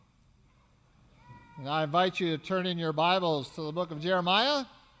And I invite you to turn in your Bibles to the book of Jeremiah.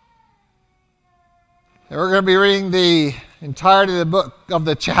 And we're going to be reading the entirety of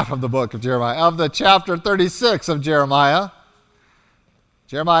the book of Jeremiah, of the chapter 36 of Jeremiah.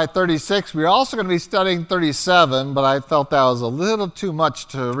 Jeremiah 36. We're also going to be studying 37, but I felt that was a little too much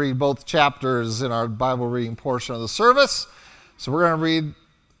to read both chapters in our Bible reading portion of the service. So we're going to read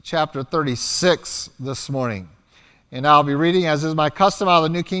chapter 36 this morning. And I'll be reading, as is my custom, out of the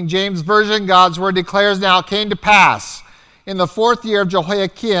New King James Version. God's word declares, "Now it came to pass in the 4th year of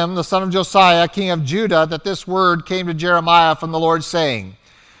Jehoiakim, the son of Josiah, king of Judah, that this word came to Jeremiah from the Lord, saying,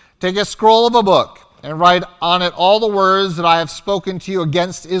 Take a scroll of a book, and write on it all the words that I have spoken to you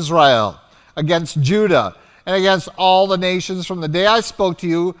against Israel, against Judah, and against all the nations from the day I spoke to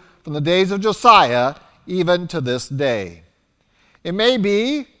you, from the days of Josiah, even to this day. It may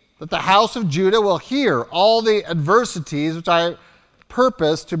be that the house of Judah will hear all the adversities which I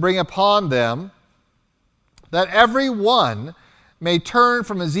purpose to bring upon them, that every one may turn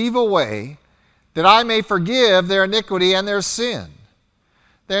from his evil way, that I may forgive their iniquity and their sin."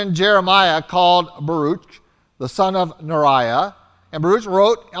 Then Jeremiah called Baruch, the son of Neriah, and Baruch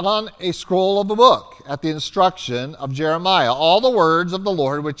wrote on a scroll of a book, at the instruction of Jeremiah, all the words of the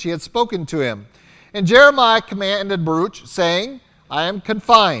Lord which he had spoken to him. And Jeremiah commanded Baruch, saying, I am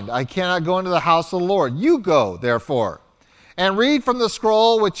confined. I cannot go into the house of the Lord. You go, therefore, and read from the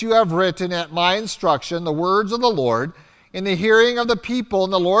scroll which you have written at my instruction the words of the Lord in the hearing of the people in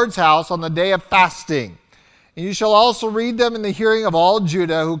the Lord's house on the day of fasting. And you shall also read them in the hearing of all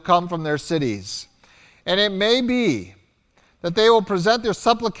Judah who come from their cities. And it may be that they will present their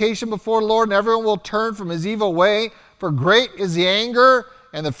supplication before the Lord, and everyone will turn from his evil way, for great is the anger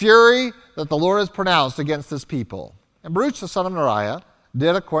and the fury that the Lord has pronounced against this people. And Baruch the son of Neriah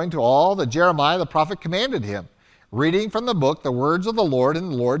did according to all that Jeremiah the prophet commanded him, reading from the book the words of the Lord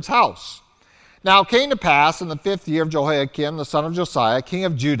in the Lord's house. Now it came to pass in the 5th year of Jehoiakim the son of Josiah, king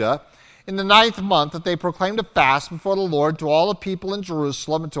of Judah, in the 9th month, that they proclaimed a fast before the Lord to all the people in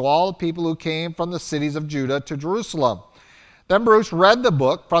Jerusalem and to all the people who came from the cities of Judah to Jerusalem. Then Baruch read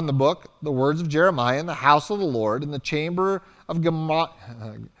from the book, the words of Jeremiah in the house of the Lord, in the chamber of Gemariah,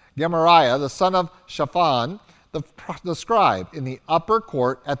 the son of Shaphan, the scribe, in the upper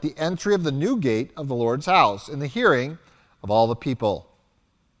court at the entry of the new gate of the Lord's house, in the hearing of all the people.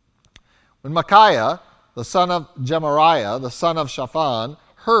 When Micaiah, the son of Gemariah, the son of Shaphan,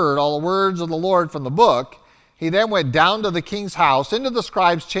 heard all the words of the Lord from the book, he then went down to the king's house, into the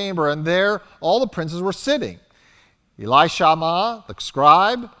scribe's chamber, and there all the princes were sitting. Elishama, the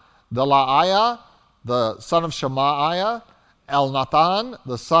scribe, Delaiah, the son of Shemaiah, Elnathan,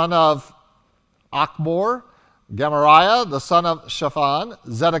 the son of Achbor, Gemariah, the son of Shaphan,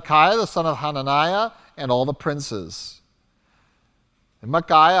 Zedekiah, the son of Hananiah, and all the princes. And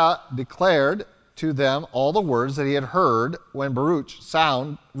Micaiah declared to them all the words that he had heard when Baruch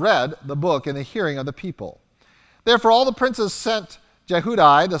read the book in the hearing of the people. Therefore all the princes sent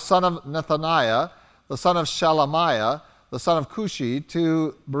Jehudi, the son of Nethaniah, the son of Shelemiah, the son of Cushi,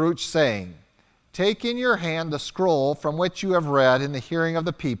 to Baruch, saying, Take in your hand the scroll from which you have read in the hearing of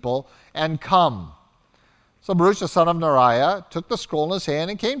the people, and come. So Baruch, the son of Neriah, took the scroll in his hand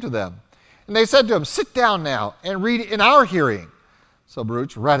and came to them. And they said to him, Sit down now and read in our hearing. So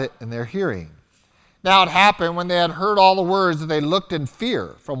Baruch read it in their hearing. Now it happened, when they had heard all the words, that they looked in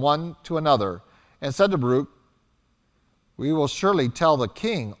fear from one to another, and said to Baruch, We will surely tell the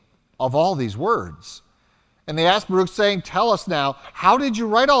king of all these words. And they asked Baruch, saying, Tell us now, how did you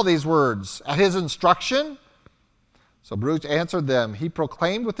write all these words? At his instruction? So Baruch answered them, He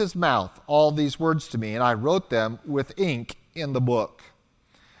proclaimed with his mouth all these words to me, and I wrote them with ink in the book.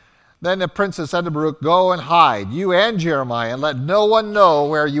 Then the princes said to Baruch, Go and hide, you and Jeremiah, and let no one know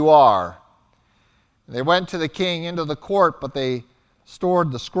where you are. And they went to the king into the court, but they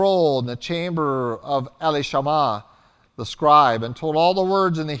stored the scroll in the chamber of Elishama, the scribe, and told all the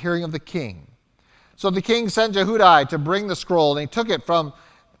words in the hearing of the king. So the king sent Jehudi to bring the scroll, and he took it from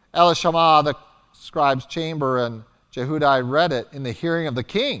Elishama, the scribe's chamber, and Jehudi read it in the hearing of the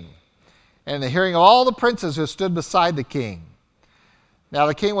king, and in the hearing of all the princes who stood beside the king. Now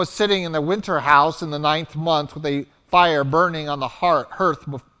the king was sitting in the winter house in the 9th month, with a fire burning on the hearth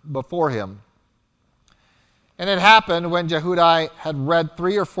before him. And it happened, when Jehudi had read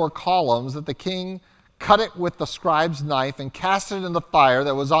 3 or 4 columns, that the king cut it with the scribe's knife and cast it in the fire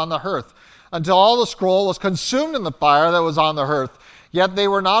that was on the hearth, until all the scroll was consumed in the fire that was on the hearth. Yet they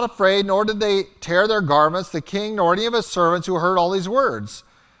were not afraid, nor did they tear their garments, the king nor any of his servants who heard all these words.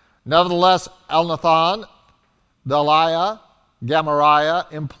 Nevertheless, Elnathan, Delaiah, Gemariah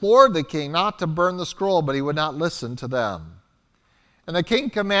implored the king not to burn the scroll, but he would not listen to them. And the king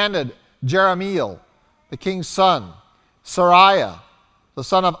commanded Jerahmeel, the king's son, Seraiah, the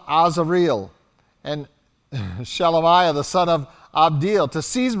son of Azareel, and Shelemiah, the son of Abdeel, to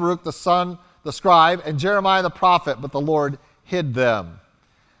seize Baruch, the scribe, and Jeremiah the prophet, but the Lord hid them.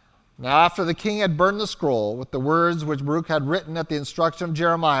 Now after the king had burned the scroll with the words which Baruch had written at the instruction of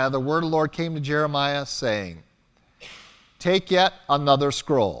Jeremiah, the word of the Lord came to Jeremiah, saying, Take yet another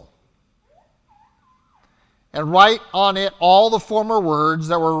scroll, and write on it all the former words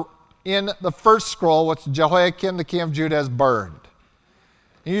that were in the first scroll which Jehoiakim the king of Judah has burned.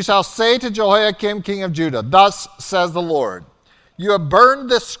 And you shall say to Jehoiakim king of Judah, Thus says the Lord, You have burned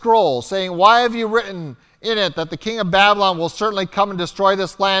this scroll, saying, Why have you written in it that the king of Babylon will certainly come and destroy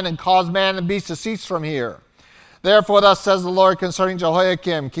this land and cause man and beast to cease from here? Therefore thus says the Lord concerning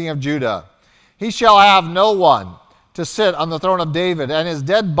Jehoiakim king of Judah, He shall have no one to sit on the throne of David, and his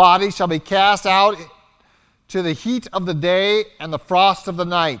dead body shall be cast out to the heat of the day and the frost of the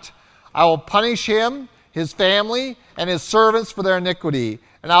night. I will punish him, his family, and his servants for their iniquity,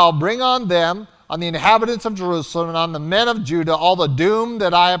 and I will bring on them, on the inhabitants of Jerusalem, and on the men of Judah, all the doom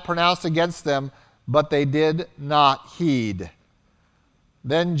that I have pronounced against them, but they did not heed.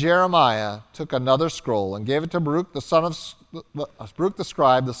 Then Jeremiah took another scroll and gave it to Baruch the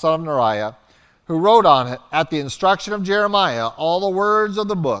scribe, the son of Neriah, who wrote on it at the instruction of Jeremiah all the words of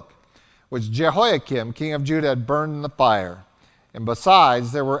the book which Jehoiakim king of Judah had burned in the fire. And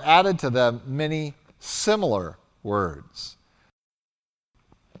besides, there were added to them many similar words.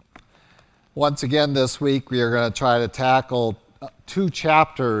 Once again this week we are going to try to tackle 2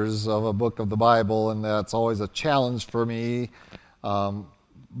 chapters of a book of the Bible, and that's always a challenge for me.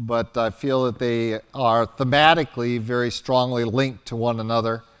 But I feel that they are thematically very strongly linked to one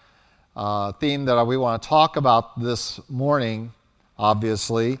another. Theme that we want to talk about this morning,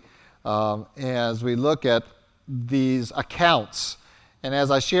 obviously, as we look at these accounts. And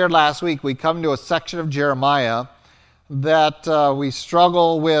as I shared last week, we come to a section of Jeremiah that we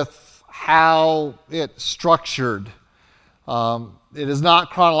struggle with how it's structured. It is not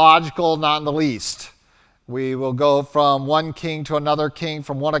chronological, not in the least. We will go from one king to another king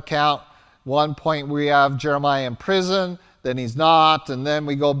from one account. One point we have Jeremiah in prison, then he's not, and then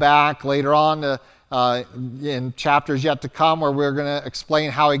we go back later on to, in chapters yet to come where we're going to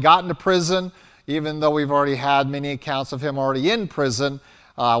explain how he got into prison, even though we've already had many accounts of him already in prison.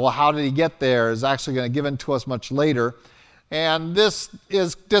 Well, how did he get there is actually going to be given to us much later. And this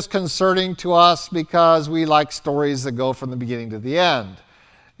is disconcerting to us because we like stories that go from the beginning to the end.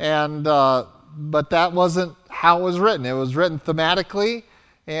 And but that wasn't how it was written. It was written thematically,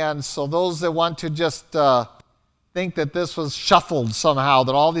 and so those that want to just think that this was shuffled somehow,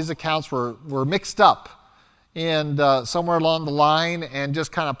 that all these accounts were mixed up and somewhere along the line and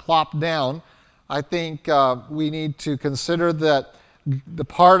just kind of plopped down, I think we need to consider that the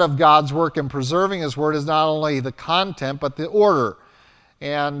part of God's work in preserving His Word is not only the content, but the order.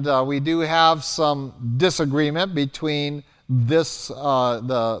 And we do have some disagreement between this,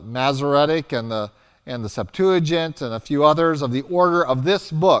 the Masoretic and the Septuagint and a few others of the order of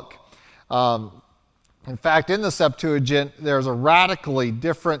this book. In fact, in the Septuagint, there's a radically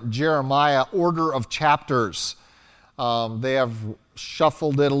different Jeremiah order of chapters. They have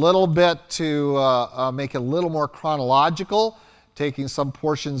shuffled it a little bit to make it a little more chronological, taking some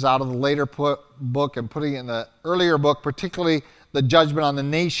portions out of the later book and putting it in the earlier book, particularly the judgment on the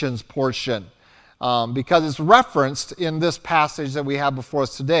nations portion, because it's referenced in this passage that we have before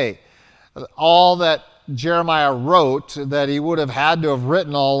us today. All that Jeremiah wrote, that he would have had to have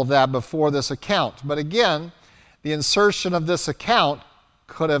written all of that before this account. But again, the insertion of this account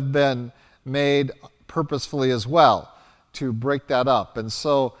could have been made purposefully as well to break that up. And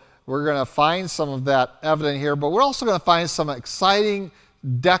so we're going to find some of that evident here, but we're also going to find some exciting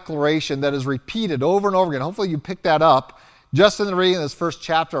declaration that is repeated over and over again. Hopefully you pick that up just in the reading of this first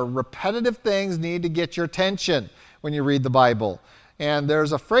chapter. Repetitive things need to get your attention when you read the Bible. And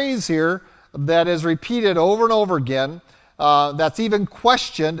there's a phrase here that is repeated over and over again that's even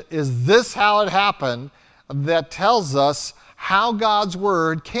questioned, is this how it happened, that tells us how God's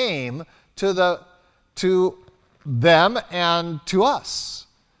Word came to them and to us,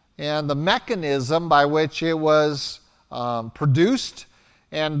 and the mechanism by which it was produced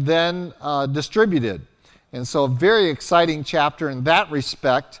and then distributed. And so a very exciting chapter in that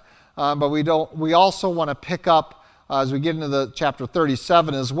respect, but we also want to pick up, as we get into the chapter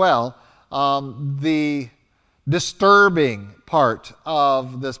 37 as well, the disturbing part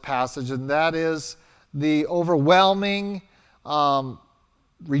of this passage, and that is the overwhelming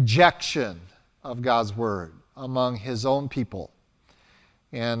rejection of God's Word among His own people.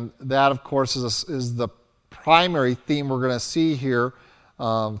 And that, of course, is the primary theme we're going to see here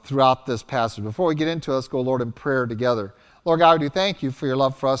throughout this passage. Before we get into it, let's go, Lord, in prayer together. Lord God, we do thank you for your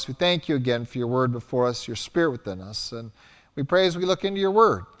love for us. We thank you again for your word before us, your spirit within us. And we pray as we look into your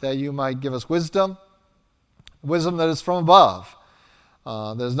word that you might give us wisdom that is from above,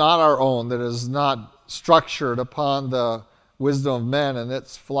 that is not our own, that is not structured upon the wisdom of men and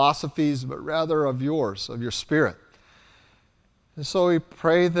its philosophies, but rather of yours, of your spirit. And so we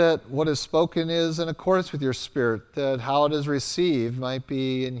pray that what is spoken is in accordance with your spirit, that how it is received might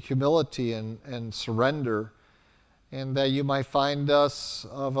be in humility and surrender, and that you might find us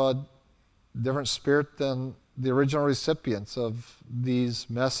of a different spirit than the original recipients of these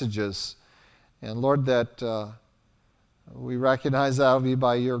messages. And Lord, that we recognize that will be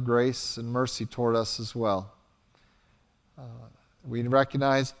by your grace and mercy toward us as well. We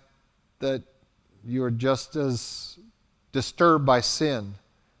recognize that you are just as disturbed by sin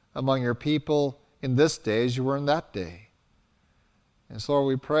among your people in this day as you were in that day. And so, Lord,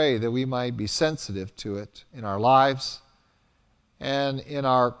 we pray that we might be sensitive to it in our lives and in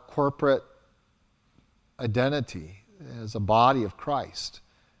our corporate identity as a body of Christ,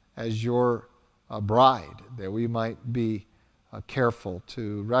 as your bride, that we might be careful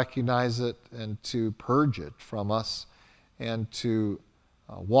to recognize it and to purge it from us and to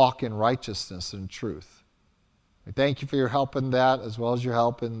walk in righteousness and truth. We thank you for your help in that as well as your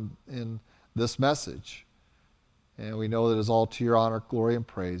help in this message. And we know that it is all to your honor, glory, and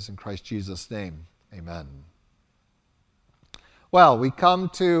praise. In Christ Jesus' name, amen. Well, we come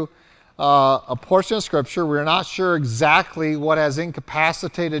to a portion of Scripture. We're not sure exactly what has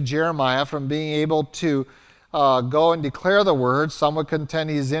incapacitated Jeremiah from being able to go and declare the word. Some would contend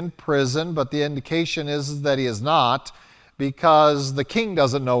he's in prison, but the indication is that he is not, because the king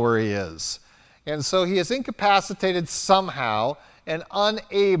doesn't know where he is. And so he is incapacitated somehow and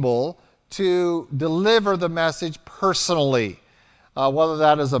unable to deliver the message personally. Whether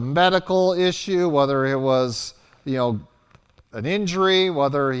that is a medical issue, whether it was, an injury,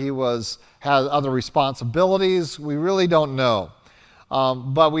 whether he had other responsibilities, we really don't know.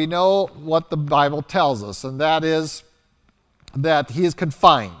 But we know what the Bible tells us, and that is that he is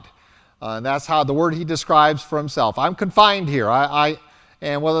confined. And that's how the word he describes for himself. I'm confined here.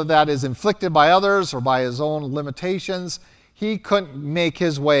 And whether that is inflicted by others or by his own limitations, he couldn't make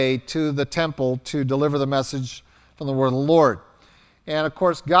his way to the temple to deliver the message from the word of the Lord. And of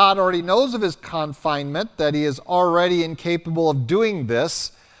course, God already knows of his confinement, that he is already incapable of doing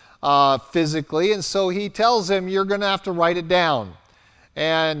this physically. And so he tells him, you're going to have to write it down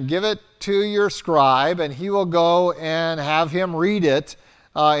and give it to your scribe, and he will go and have him read it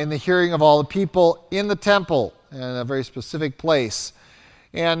in the hearing of all the people in the temple in a very specific place.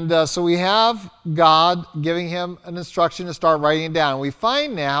 And so we have God giving him an instruction to start writing it down. We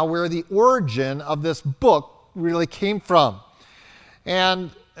find now where the origin of this book really came from,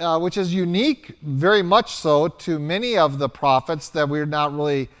 and which is unique, very much so, to many of the prophets, that we're not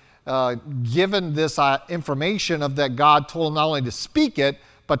really given this information of that God told him not only to speak it,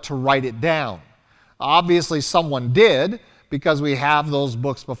 but to write it down. Obviously, someone did, because we have those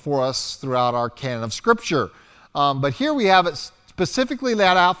books before us throughout our canon of Scripture. But here we have it specifically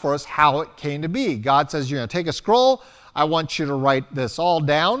laid out for us how it came to be. God says, you're going to take a scroll. I want you to write this all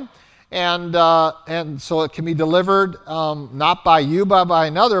down. And so it can be delivered not by you, but by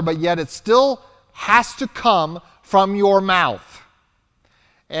another, but yet it still has to come from your mouth.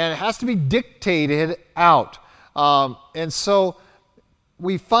 And it has to be dictated out. And so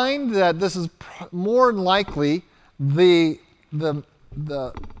we find that this is more than likely the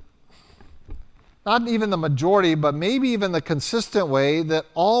not even the majority, but maybe even the consistent way that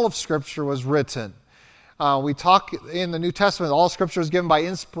all of Scripture was written. We talk in the New Testament, all Scripture is given by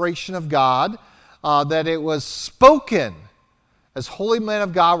inspiration of God, that it was spoken as holy men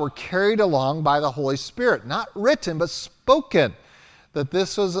of God were carried along by the Holy Spirit. Not written, but spoken. That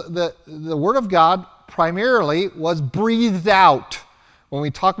this was the Word of God primarily was breathed out. When we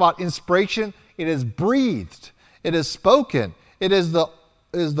talk about inspiration, it is breathed. It is spoken. It is the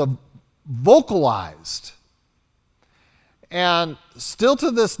vocalized. And still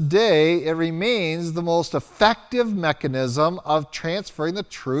to this day, it remains the most effective mechanism of transferring the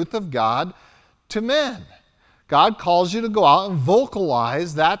truth of God to men. God calls you to go out and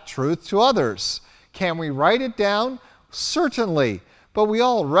vocalize that truth to others. Can we write it down? Certainly. But we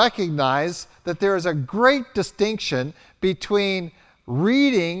all recognize that there is a great distinction between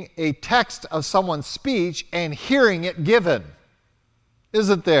reading a text of someone's speech and hearing it given.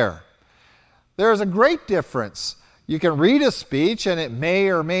 Isn't there? There is a great difference. You can read a speech and it may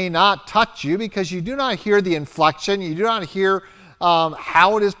or may not touch you because you do not hear the inflection, you do not hear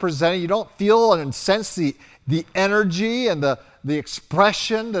how it is presented, you don't feel and sense the energy and the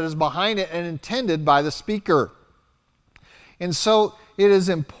expression that is behind it and intended by the speaker. And so it is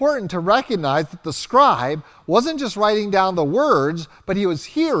important to recognize that the scribe wasn't just writing down the words, but he was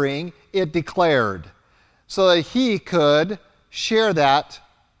hearing it declared so that he could share that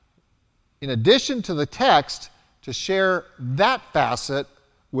in addition to the text, to share that facet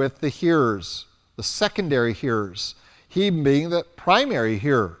with the hearers, the secondary hearers, he being the primary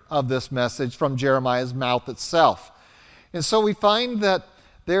hearer of this message from Jeremiah's mouth itself. And so we find that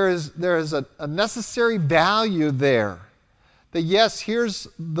there is a necessary value there. That yes, here's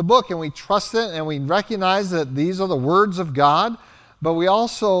the book, and we trust it, and we recognize that these are the words of God, but we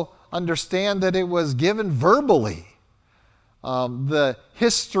also understand that it was given verbally. The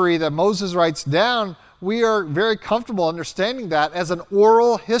history that Moses writes down, we are very comfortable understanding that as an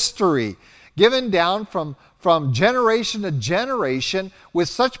oral history, given down from generation to generation with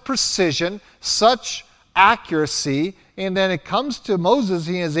such precision, such accuracy, and then it comes to Moses,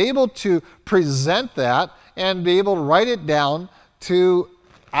 he is able to present that and be able to write it down to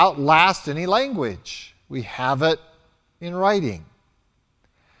outlast any language. We have it in writing.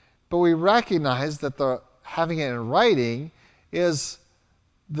 But we recognize that having it in writing is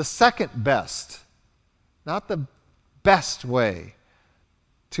the second best, not the best way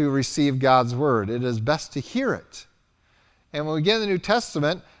to receive God's word. It is best to hear it. And when we get in the New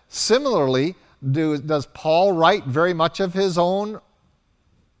Testament, similarly, does Paul write very much of his own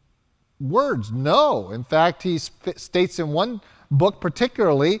words? No. In fact, he states in one book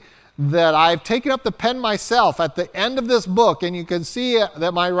particularly that I've taken up the pen myself at the end of this book, and you can see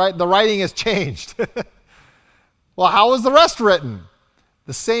that the writing has changed. Well, how was the rest written?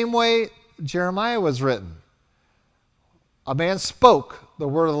 The same way Jeremiah was written. A man spoke the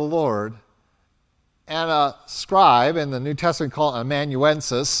word of the Lord, and a scribe, in the New Testament called an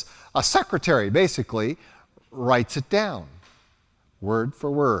amanuensis, a secretary basically, writes it down, word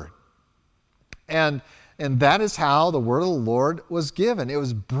for word. And that is how the word of the Lord was given. It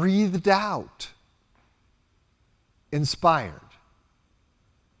was breathed out, inspired.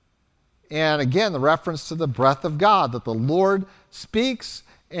 And again, the reference to the breath of God, that the Lord speaks,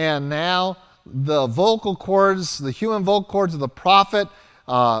 and now the vocal cords, the human vocal cords of the prophet,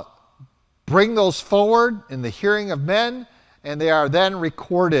 bring those forward in the hearing of men, and they are then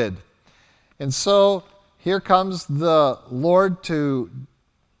recorded. And so here comes the Lord to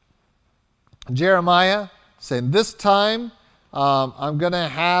Jeremiah, saying, this time I'm going to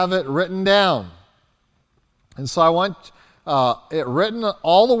have it written down. And so I want it written,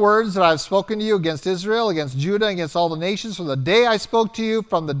 all the words that I've spoken to you against Israel, against Judah, against all the nations, from the day I spoke to you,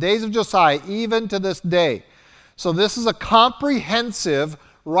 from the days of Josiah, even to this day. So this is a comprehensive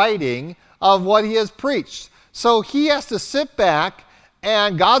writing of what he has preached. So he has to sit back,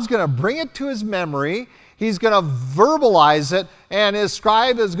 and God's going to bring it to his memory. He's going to verbalize it, and his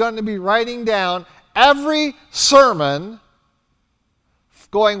scribe is going to be writing down every sermon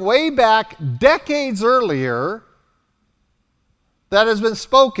going way back decades earlier that has been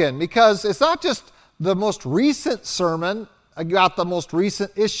spoken, because it's not just the most recent sermon about the most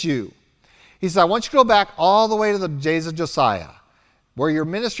recent issue. He said, I want you to go back all the way to the days of Josiah, where your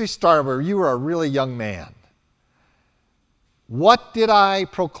ministry started, where you were a really young man. What did I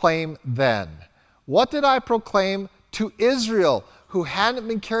proclaim then? What did I proclaim to Israel, who hadn't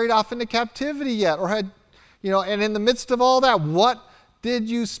been carried off into captivity yet, or had, and in the midst of all that, what did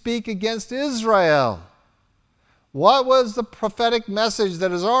you speak against Israel? What was the prophetic message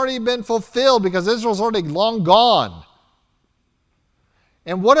that has already been fulfilled because Israel's already long gone?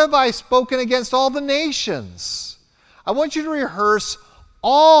 And what have I spoken against all the nations? I want you to rehearse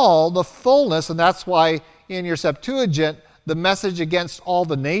all the fullness, and that's why in your Septuagint, the message against all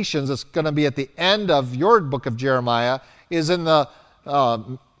the nations that's going to be at the end of your book of Jeremiah is in the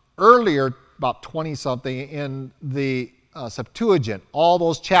earlier, about 20-something, in the Septuagint. All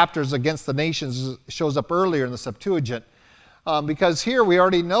those chapters against the nations shows up earlier in the Septuagint, because here we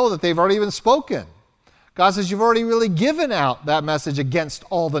already know that they've already been spoken. God says, you've already really given out that message against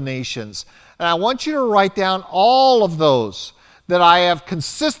all the nations. And I want you to write down all of those, that I have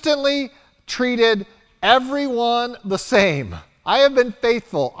consistently treated everyone the same. I have been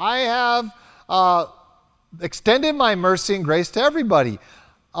faithful. I have extended my mercy and grace to everybody.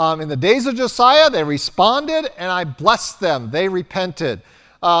 In the days of Josiah, they responded, and I blessed them. They repented.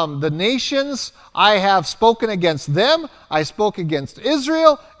 The nations, I have spoken against them. I spoke against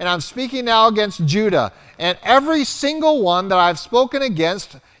Israel, and I'm speaking now against Judah. And every single one that I've spoken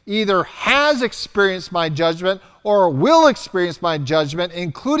against either has experienced my judgment or will experience my judgment,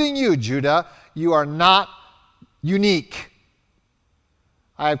 including you, Judah. You are not unique.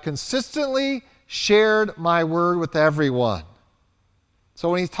 I have consistently shared my word with everyone. So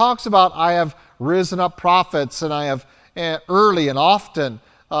when he talks about, I have risen up prophets and I have early and often,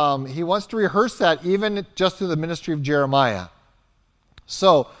 he wants to rehearse that even just through the ministry of Jeremiah.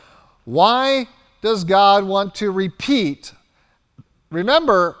 So why does God want to repeat?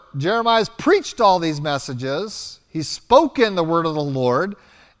 Remember, Jeremiah's preached all these messages. He's spoken the word of the Lord.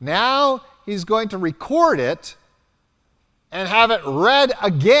 Now he's going to record it and have it read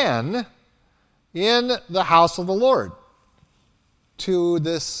again in the house of the Lord to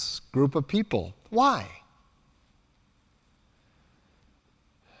this group of people. Why?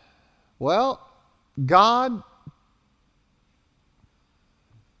 Well, God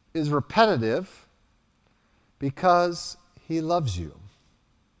is repetitive because he loves you.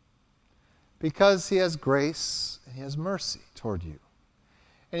 Because he has grace and he has mercy toward you.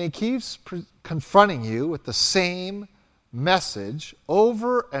 And he keeps confronting you with the same message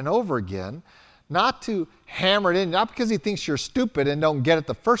over and over again, not to hammer it in, not because he thinks you're stupid and don't get it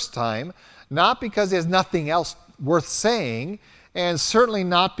the first time, not because he has nothing else worth saying, and certainly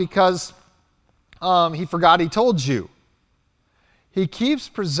not because he forgot he told you. He keeps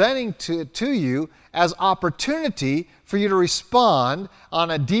presenting to you as opportunity for you to respond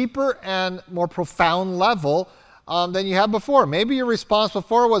on a deeper and more profound level than you had before. Maybe your response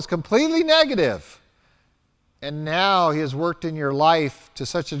before was completely negative. And now he has worked in your life to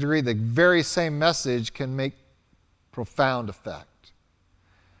such a degree the very same message can make profound effect.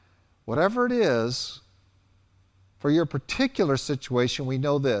 Whatever it is, for your particular situation, we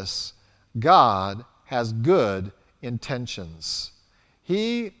know this: God has good intentions.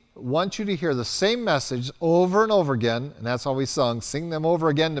 He wants you to hear the same message over and over again, and that's how we sung, sing them over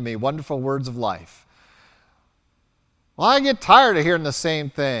again to me, wonderful words of life. Well, I get tired of hearing the same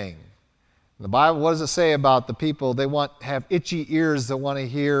thing. In the Bible, what does it say about the people? They have itchy ears that want to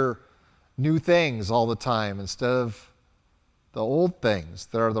hear new things all the time instead of the old things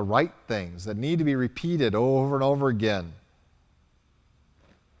that are the right things that need to be repeated over and over again.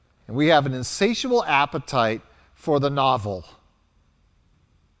 And we have an insatiable appetite for the novel.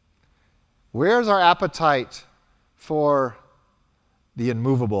 Where's our appetite for the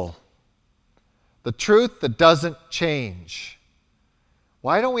immovable? The truth that doesn't change.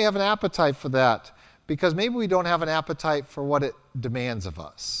 Why don't we have an appetite for that? Because maybe we don't have an appetite for what it demands of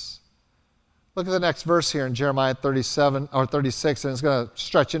us. Look at the next verse here in Jeremiah 37 or 36, and it's going to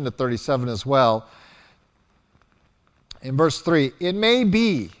stretch into 37 as well. In verse 3, it may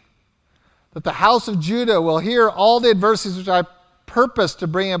be that the house of Judah will hear all the adversities which I purpose to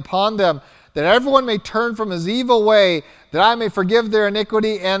bring upon them, that everyone may turn from his evil way, that I may forgive their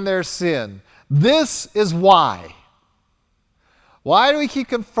iniquity and their sin. This is why. Why do we keep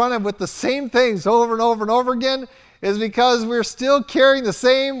confronted with the same things over and over and over again? Is because we're still carrying the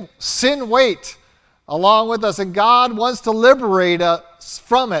same sin weight along with us, and God wants to liberate us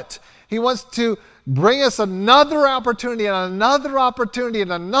from it. He wants to bring us another opportunity and another opportunity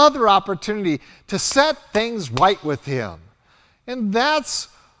and another opportunity to set things right with him. And that's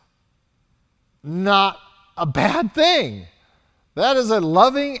not a bad thing. That is a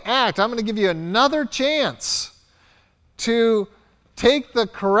loving act. I'm going to give you another chance to take the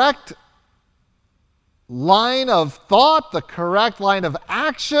correct line of thought, the correct line of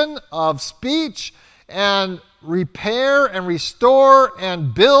action, of speech, and repair and restore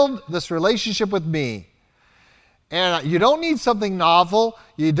and build this relationship with me. And you don't need something novel.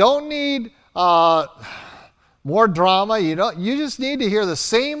 You don't need more drama. You just need to hear the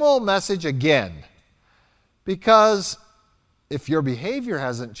same old message again. Because if your behavior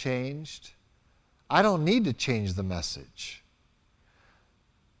hasn't changed, I don't need to change the message.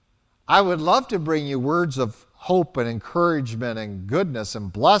 I would love to bring you words of hope and encouragement and goodness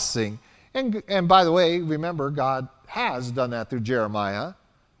and blessing. And by the way, remember, God has done that through Jeremiah.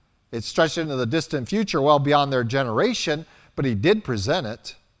 It stretched into the distant future, well beyond their generation, but he did present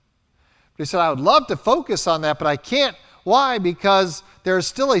it. But he said, I would love to focus on that, but I can't. Why? Because there's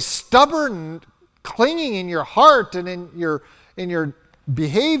still a stubborn clinging in your heart and in your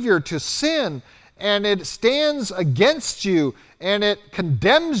behavior to sin, and it stands against you, and it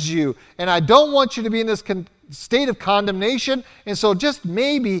condemns you, and I don't want you to be in this state of condemnation. And so just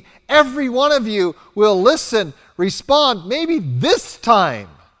maybe every one of you will listen, respond. Maybe this time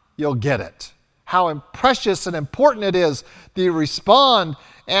you'll get it. How precious and important it is that you respond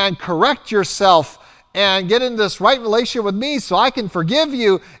and correct yourself and get in this right relationship with me so I can forgive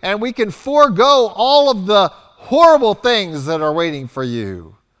you and we can forego all of the horrible things that are waiting for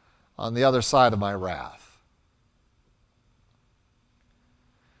you on the other side of my wrath.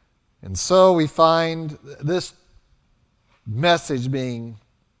 And so we find this message being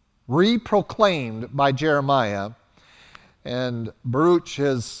reproclaimed by Jeremiah. and Baruch,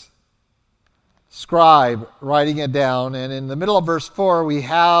 his scribe, writing it down. And in the middle of verse 4, we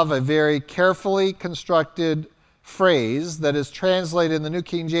have a very carefully constructed phrase that is translated in the New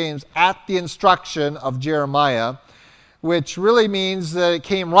King James, at the instruction of Jeremiah, which really means that it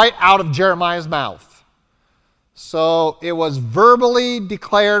came right out of Jeremiah's mouth. So it was verbally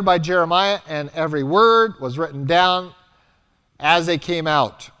declared by Jeremiah, and every word was written down as they came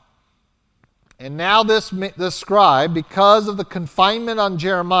out. And now this scribe, because of the confinement on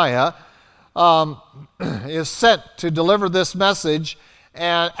Jeremiah, is sent to deliver this message.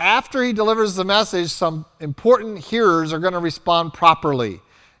 And after he delivers the message, some important hearers are going to respond properly.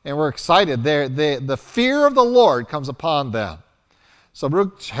 And we're excited. The fear of the Lord comes upon them. So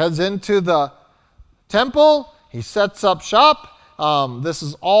Baruch heads into the temple. He sets up shop. This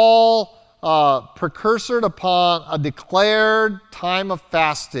is all precursored upon a declared time of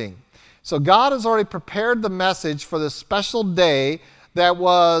fasting. So God has already prepared the message for this special day that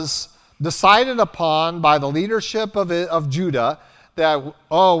was decided upon by the leadership of Judah, that,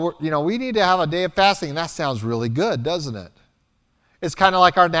 we need to have a day of fasting. And that sounds really good, doesn't it? It's kind of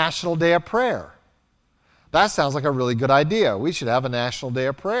like our National Day of Prayer. That sounds like a really good idea. We should have a National Day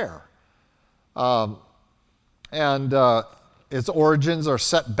of Prayer. Its origins are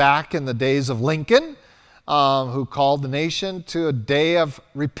set back in the days of Lincoln, who called the nation to a day of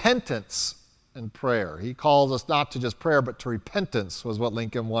repentance and prayer. He called us not to just prayer, but to repentance was what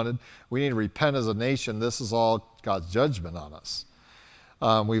Lincoln wanted. We need to repent as a nation. This is all God's judgment on us.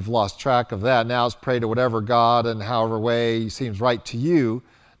 We've lost track of that. Now it's pray to whatever God and however way seems right to you,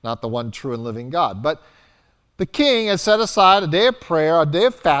 not the one true and living God. But the king has set aside a day of prayer, a day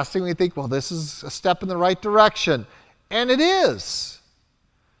of fasting. We think, well, this is a step in the right direction. And it is.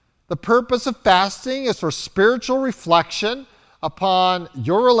 The purpose of fasting is for spiritual reflection upon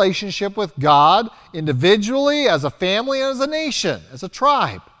your relationship with God, individually, as a family, and as a nation, as a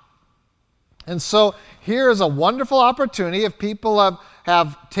tribe. And so here is a wonderful opportunity if people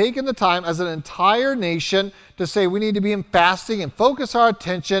have taken the time as an entire nation to say we need to be in fasting and focus our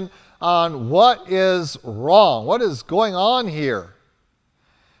attention on what is wrong, what is going on here.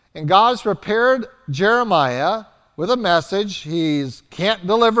 And God's prepared Jeremiah with a message. He can't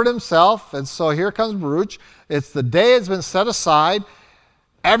deliver it himself, and so here comes Baruch. It's the day has been set aside.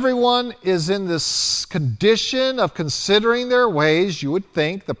 Everyone is in this condition of considering their ways, you would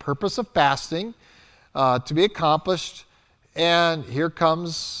think, the purpose of fasting to be accomplished. And here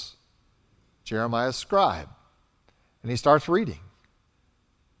comes Jeremiah's scribe. And he starts reading.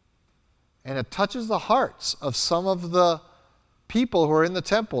 And it touches the hearts of some of the people who are in the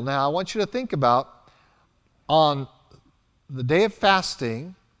temple. Now, I want you to think about, on the day of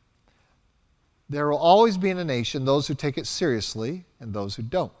fasting, there will always be in a nation those who take it seriously and those who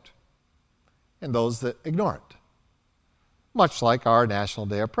don't, and those that ignore it, much like our National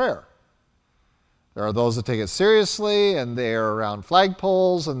Day of Prayer. There are those that take it seriously, and they're around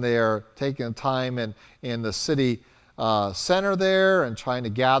flagpoles, and they're taking time in the city center there and trying to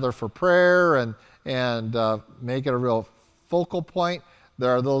gather for prayer and make it a real focal point.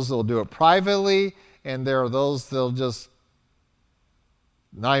 There are those that will do it privately, and there are those that will just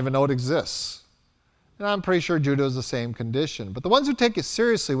not even know it exists. And I'm pretty sure Judah is the same condition. But the ones who take it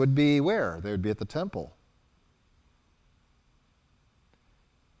seriously would be where? They would be at the temple.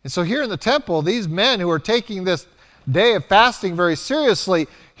 And so here in the temple, these men who are taking this day of fasting very seriously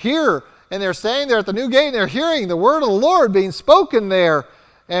here, and they're standing there at the new gate, and they're hearing the word of the Lord being spoken there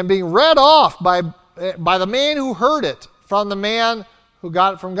and being read off by the man who heard it from the man who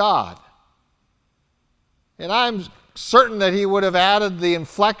got it from God. And I'm certain that he would have added the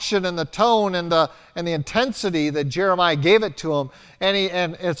inflection and the tone and the intensity that Jeremiah gave it to him. And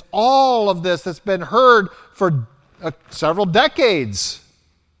it's all of this that's been heard for several decades.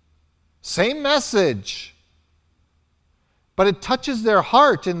 Same message. But it touches their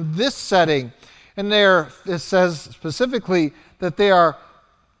heart in this setting. And it says specifically that they are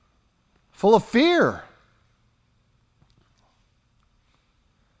full of fear.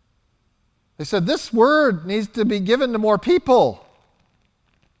 They said, this word needs to be given to more people.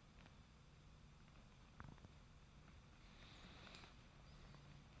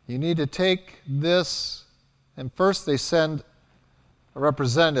 You need to take this, and first they send a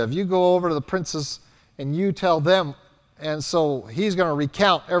representative. You go over to the princes and you tell them, and so he's going to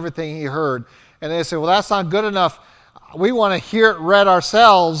recount everything he heard. And they say, well, that's not good enough. We want to hear it read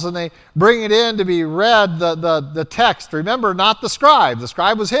ourselves. And they bring it in to be read, the text. Remember, not the scribe. The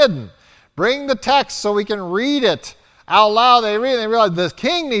scribe was hidden. Bring the text so we can read it out loud. They read it and they realize the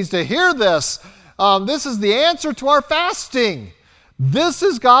king needs to hear this. This is the answer to our fasting. This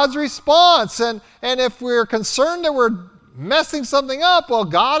is God's response. And if we're concerned that we're messing something up. Well,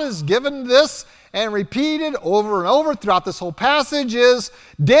 God has given this and repeated over and over throughout this whole passage is,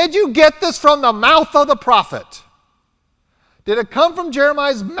 did you get this from the mouth of the prophet? Did it come from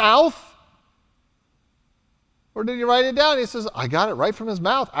Jeremiah's mouth? Or did he write it down? He says, I got it right from his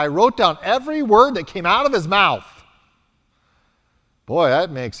mouth. I wrote down every word that came out of his mouth. Boy,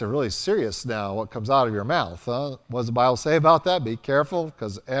 that makes it really serious now, what comes out of your mouth. Huh? What does the Bible say about that? Be careful,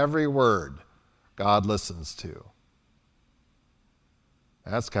 because every word God listens to.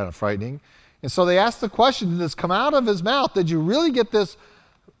 That's kind of frightening. And so they asked the question, did this come out of his mouth? Did you really get this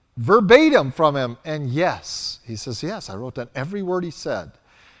verbatim from him? And yes. He says, yes, I wrote down every word he said.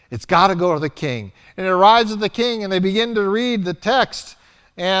 It's got to go to the king. And it arrives at the king, and they begin to read the text.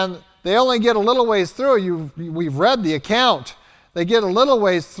 And they only get a little ways through. We've read the account. They get a little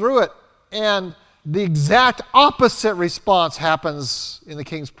ways through it, and the exact opposite response happens in the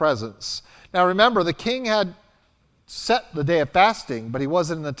king's presence. Now remember, the king had set the day of fasting, but he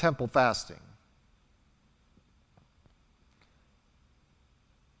wasn't in the temple fasting.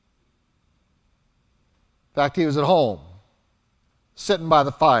 In fact, he was at home, sitting by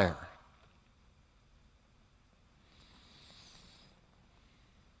the fire.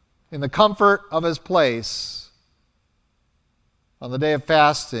 In the comfort of his place, on the day of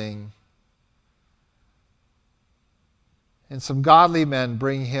fasting, and some godly men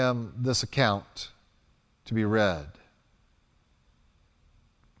bring him this account to be read.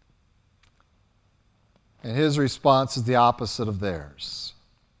 And his response is the opposite of theirs.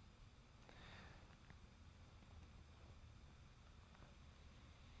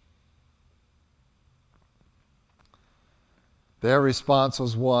 Their response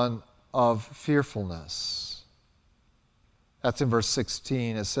was one of fearfulness. That's in verse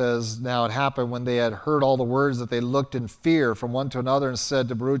 16. It says, now it happened when they had heard all the words that they looked in fear from one to another and said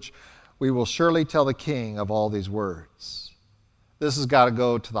to Baruch, we will surely tell the king of all these words. This has got to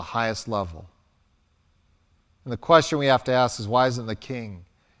go to the highest level. And the question we have to ask is, why isn't the king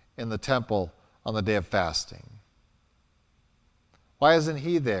in the temple on the day of fasting? Why isn't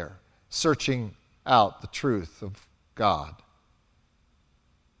he there searching out the truth of God?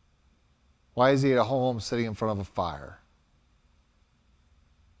 Why is he at home sitting in front of a fire?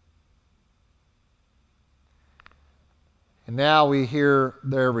 And now we hear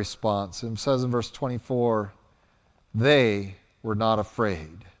their response. It says in verse 24, they were not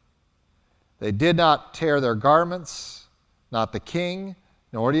afraid. They did not tear their garments, not the king,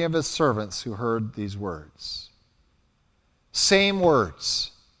 nor any of his servants who heard these words. Same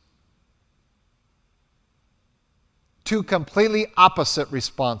words. Two completely opposite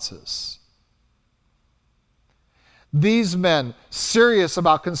responses. These men, serious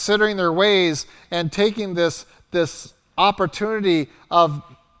about considering their ways and taking this opportunity of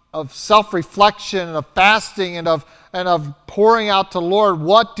self-reflection and of fasting and of pouring out to the Lord,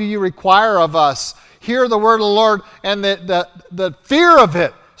 what do you require of us? Hear the word of the Lord, and the fear of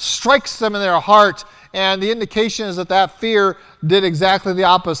it strikes them in their heart, and the indication is that fear did exactly the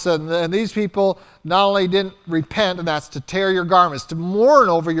opposite. And these people not only didn't repent, and that's to tear your garments, to mourn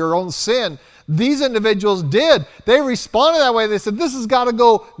over your own sin. These individuals did. They responded that way. They said, this has got to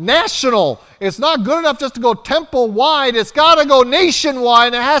go national. It's not good enough just to go temple-wide. It's got to go nationwide,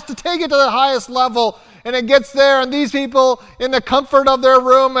 and it has to take it to the highest level. And it gets there, and these people, in the comfort of their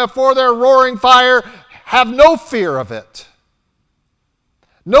room before their roaring fire, have no fear of it.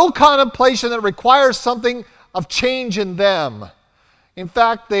 No contemplation that requires something of change in them. In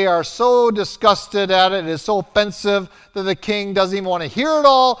fact, they are so disgusted at it, it is so offensive that the king doesn't even want to hear it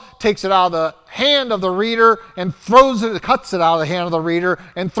all, takes it out of the hand of the reader and cuts it out of the hand of the reader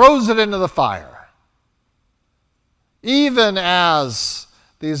and throws it into the fire. Even as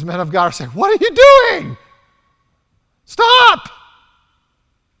these men of God are saying, what are you doing? Stop!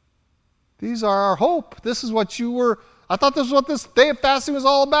 These are our hope. This is what I thought this was what this day of fasting was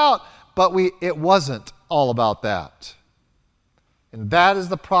all about. But it wasn't all about that. And that is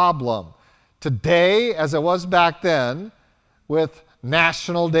the problem today, as it was back then, with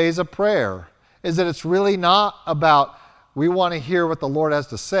national days of prayer, is that it's really not about we want to hear what the Lord has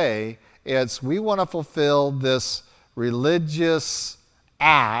to say. It's we want to fulfill this religious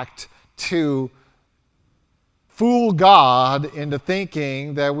act to fool God into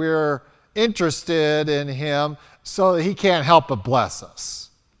thinking that we're interested in Him so that He can't help but bless us.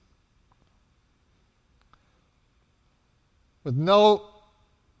 With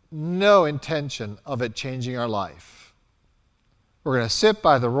no intention of it changing our life. We're going to sit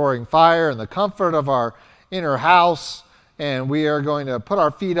by the roaring fire in the comfort of our inner house, and we are going to put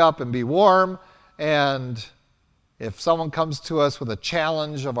our feet up and be warm. And if someone comes to us with a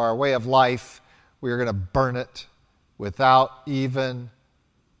challenge of our way of life, we are going to burn it without even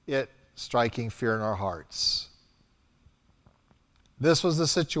it striking fear in our hearts. This was the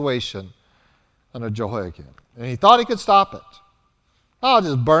situation under Jehoiakim. And he thought he could stop it. I'll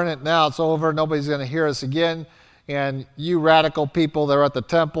just burn it now. It's over. Nobody's going to hear us again. And you radical people that are at the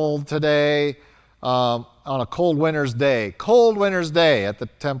temple today on a cold winter's day at the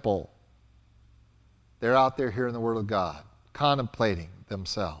temple, they're out there hearing the Word of God, contemplating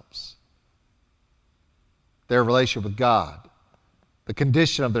themselves, their relationship with God, the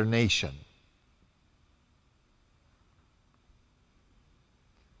condition of their nation.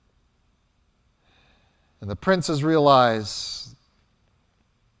 And the princes realize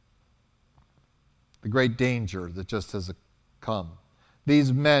the great danger that just has come.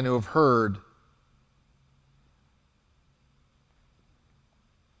 These men who have heard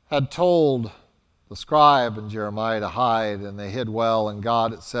had told the scribe and Jeremiah to hide, and they hid well, and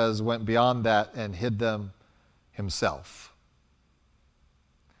God, it says, went beyond that and hid them himself.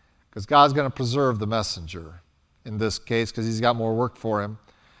 Because God's going to preserve the messenger in this case, because he's got more work for him.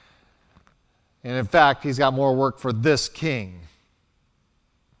 And in fact, he's got more work for this king.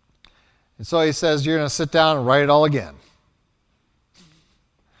 And so he says, you're going to sit down and write it all again.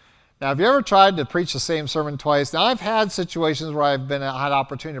 Now, have you ever tried to preach the same sermon twice? Now, I've had situations where I've had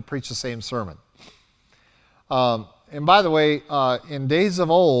opportunity to preach the same sermon. And by the way, in days of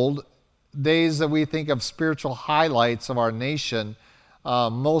old, days that we think of spiritual highlights of our nation,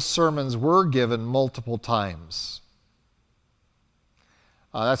 most sermons were given multiple times.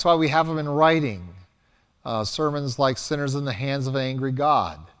 That's why we have them in writing. Sermons like Sinners in the Hands of an Angry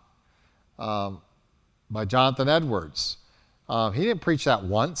God by Jonathan Edwards. He didn't preach that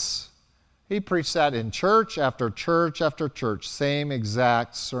once. He preached that in church after church after church, same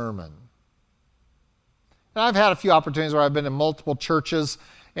exact sermon. And I've had a few opportunities where I've been in multiple churches,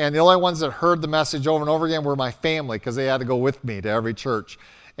 and the only ones that heard the message over and over again were my family, because they had to go with me to every church.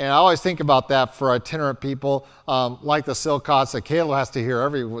 And I always think about that for itinerant people like the Silcotts, that Caleb has to hear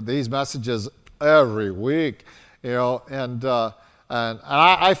these messages every week, and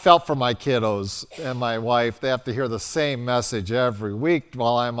I felt for my kiddos and my wife. They have to hear the same message every week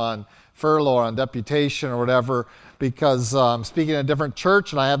while I'm on furlough or on deputation or whatever, because I'm speaking in a different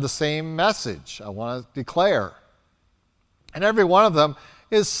church and I have the same message I want to declare. And every one of them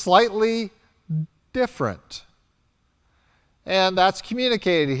is slightly different. And that's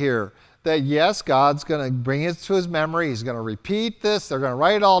communicated here, that yes, God's going to bring it to his memory. He's going to repeat this. They're going to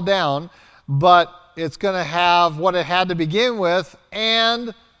write it all down, but it's going to have what it had to begin with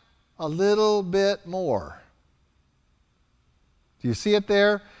and a little bit more. Do you see it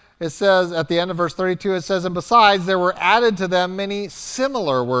there? It says at the end of verse 32, it says, and besides, there were added to them many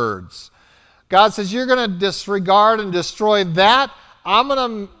similar words. God says, you're going to disregard and destroy that. I'm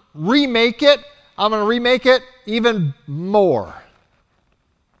going to remake it. I'm going to remake it even more.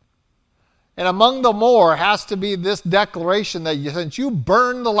 And among the more has to be this declaration that since you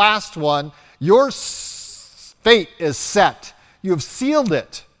burned the last one, your fate is set. You have sealed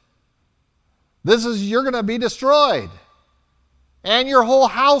it. You're going to be destroyed. And your whole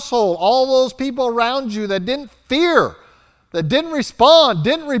household, all those people around you that didn't fear, that didn't respond,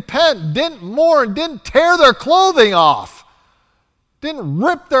 didn't repent, didn't mourn, didn't tear their clothing off, didn't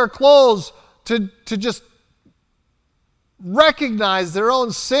rip their clothes to just recognize their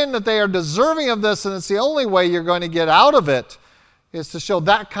own sin, that they are deserving of this, and it's the only way you're going to get out of it is to show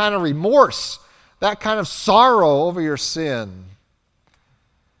that kind of remorse, that kind of sorrow over your sin.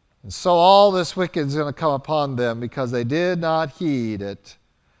 And so all this wicked is going to come upon them because they did not heed it.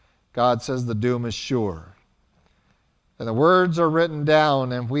 God says the doom is sure. And the words are written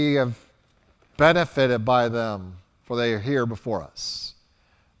down, and we have benefited by them, for they are here before us.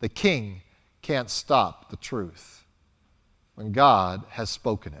 The king can't stop the truth when God has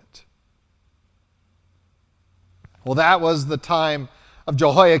spoken it. Well, that was the time of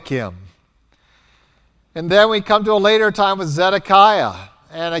Jehoiakim. And then we come to a later time with Zedekiah.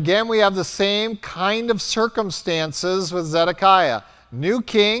 And again, we have the same kind of circumstances with Zedekiah. New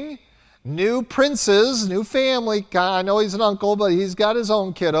king, new princes, new family. I know he's an uncle, but he's got his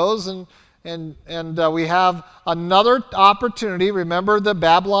own kiddos. And we have another opportunity. Remember that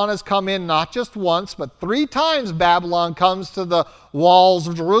Babylon has come in not just once, but 3 times Babylon comes to the walls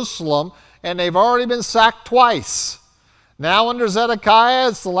of Jerusalem, and they've already been sacked twice. Now under Zedekiah,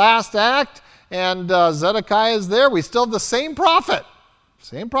 it's the last act, and Zedekiah is there. We still have the same prophet.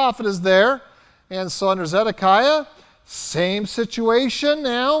 Same prophet is there. And so under Zedekiah, same situation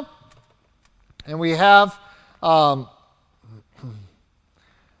now. And we have the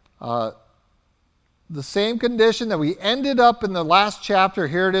same condition that we ended up in the last chapter.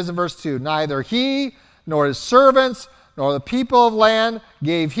 Here it is in verse 2. Neither he nor his servants, nor the people of land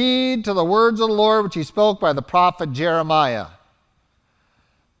gave heed to the words of the Lord which he spoke by the prophet Jeremiah.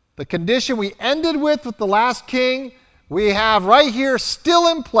 The condition we ended with the last king, we have right here still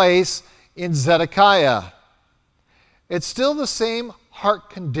in place in Zedekiah. It's still the same heart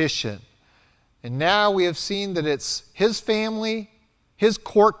condition. And now we have seen that it's his family, his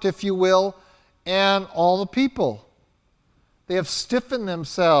court, if you will, and all the people. They have stiffened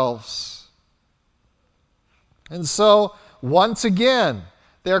themselves. And so, once again,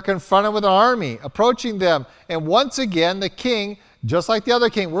 they're confronted with an army approaching them. And once again, the king, just like the other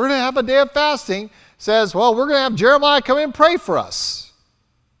king, we're going to have a day of fasting, says, well, we're going to have Jeremiah come in and pray for us.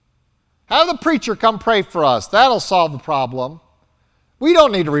 Have the preacher come pray for us. That'll solve the problem. We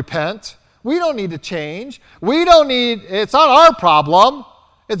don't need to repent. We don't need to change. It's not our problem.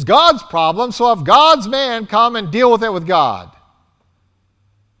 It's God's problem. So have God's man come and deal with it with God.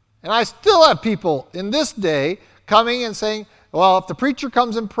 And I still have people in this day coming and saying, well, if the preacher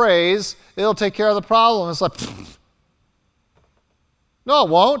comes and prays, it'll take care of the problem. It's like, no, it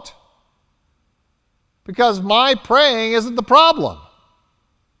won't. Because my praying isn't the problem.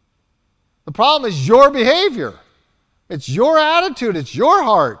 The problem is your behavior. It's your attitude. It's your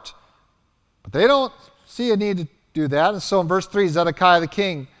heart. But they don't see a need to do that. And so in verse 3, Zedekiah the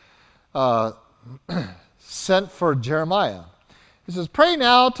king sent for Jeremiah. He says, pray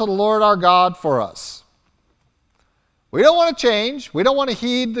now to the Lord our God for us. We don't want to change. We don't want to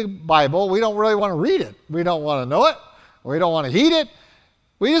heed the Bible. We don't really want to read it. We don't want to know it. We don't want to heed it.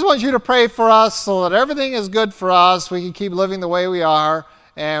 We just want you to pray for us so that everything is good for us. We can keep living the way we are,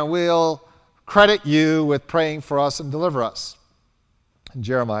 and we'll credit you with praying for us and deliver us. And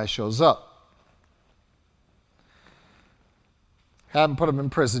Jeremiah shows up. Haven't put him in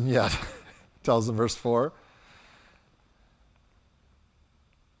prison yet, tells in verse 4.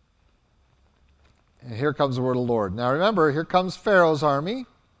 And here comes the word of the Lord. Now remember, here comes Pharaoh's army.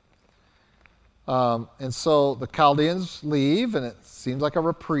 And so the Chaldeans leave, and it seems like a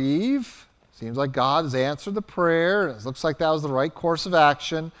reprieve. Seems like God has answered the prayer, and it looks like that was the right course of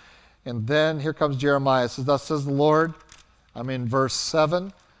action. And then here comes Jeremiah. It says, thus says the Lord. I'm in verse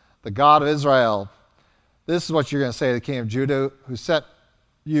 7. The God of Israel. This is what you're going to say to the king of Judah, who sent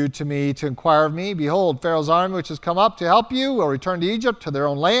you to me to inquire of me. Behold, Pharaoh's army, which has come up to help you, will return to Egypt, to their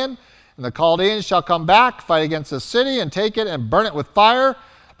own land. And the Chaldeans shall come back, fight against the city, and take it, and burn it with fire.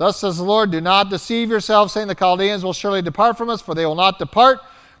 Thus says the Lord, do not deceive yourselves, saying the Chaldeans will surely depart from us, for they will not depart.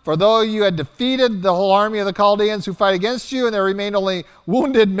 For though you had defeated the whole army of the Chaldeans who fight against you, and there remained only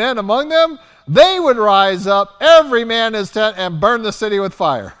wounded men among them, they would rise up, every man in his tent, and burn the city with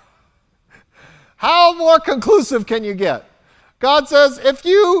fire. How more conclusive can you get? God says, if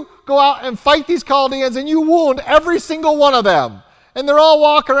you go out and fight these Chaldeans and you wound every single one of them, and they're all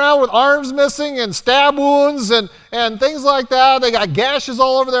walking around with arms missing and stab wounds and things like that. They got gashes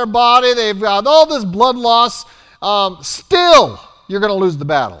all over their body. They've got all this blood loss. Still, you're going to lose the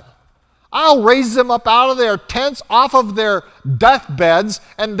battle. I'll raise them up out of their tents, off of their deathbeds,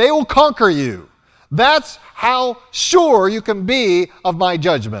 and they will conquer you. That's how sure you can be of my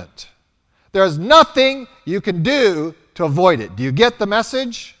judgment. There's nothing you can do to avoid it. Do you get the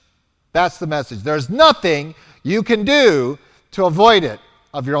message? That's the message. There's nothing you can do to avoid it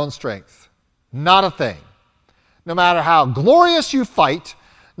of your own strength. Not a thing. No matter how glorious you fight,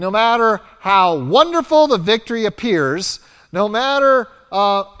 no matter how wonderful the victory appears, no matter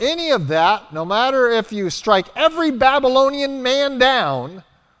any of that, no matter if you strike every Babylonian man down,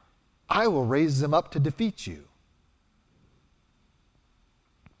 I will raise them up to defeat you.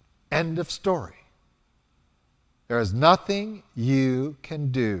 End of story. There is nothing you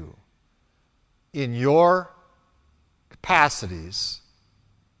can do in your capacities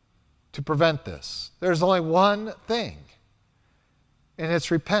to prevent this. There's only one thing, and it's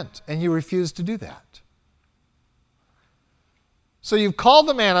repent, and you refuse to do that. So you've called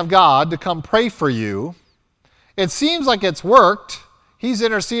the man of God to come pray for you. It seems like it's worked. He's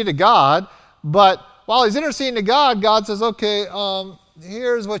interceded to God, but while he's interceding to God, God says, okay,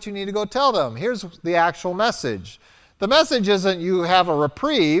 here's what you need to go tell them. Here's the actual message. The message isn't you have a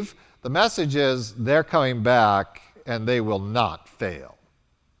reprieve. The message is they're coming back and they will not fail.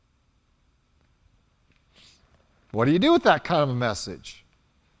 What do you do with that kind of a message?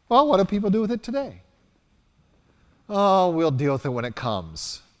 Well, what do people do with it today? Oh, we'll deal with it when it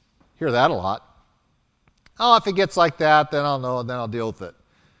comes. Hear that a lot. Oh, if it gets like that, then I'll know, then I'll deal with it.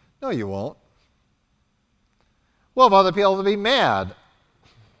 No, you won't. Well, if other people will be mad.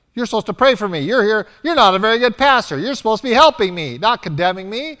 You're supposed to pray for me. You're here. You're not a very good pastor. You're supposed to be helping me, not condemning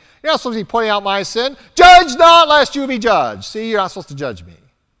me. You're not supposed to be pointing out my sin. Judge not, lest you be judged. See, you're not supposed to judge me.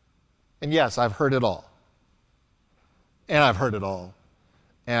 And yes, I've heard it all. And I've heard it all.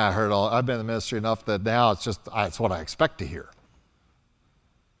 And I heard all. I've been in the ministry enough that now it's what I expect to hear.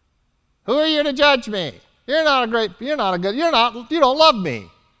 Who are you to judge me? You don't love me.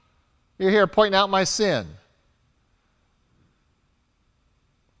 You're here pointing out my sin.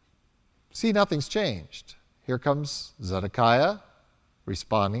 See, nothing's changed. Here comes Zedekiah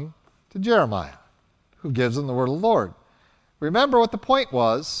responding to Jeremiah, who gives him the word of the Lord. Remember what the point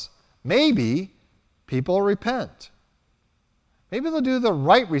was. Maybe people will repent. Maybe they'll do the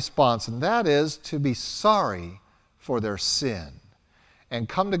right response, and that is to be sorry for their sin and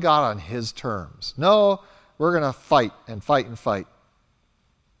come to God on His terms. No, we're going to fight and fight and fight.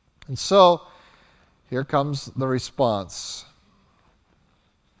 And so, here comes the response.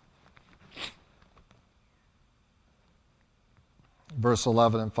 Verse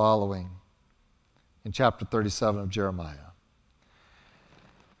 11 and following in chapter 37 of Jeremiah.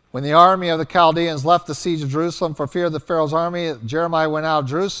 When the army of the Chaldeans left the siege of Jerusalem for fear of the Pharaoh's army, Jeremiah went out of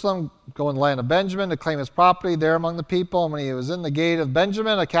Jerusalem, going to the land of Benjamin to claim his property there among the people. And when he was in the gate of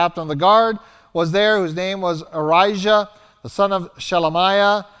Benjamin, a captain of the guard was there whose name was Arijah, the son of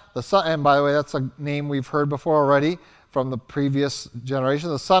Shelemiah, and by the way, that's a name we've heard before already from the previous generation,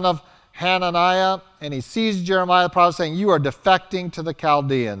 the son of Hananiah. And he seized Jeremiah the prophet, saying, "You are defecting to the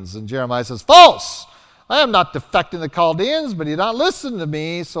Chaldeans." And Jeremiah says, "False! I am not defecting to the Chaldeans, but he did not listen to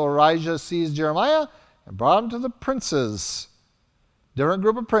me." So Arijah seized Jeremiah and brought him to the princes. Different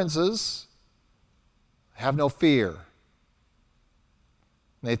group of princes. Have no fear.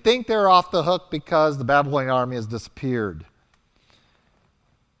 And they think they're off the hook because the Babylonian army has disappeared.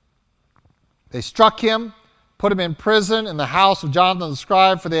 They struck him, put him in prison in the house of Jonathan the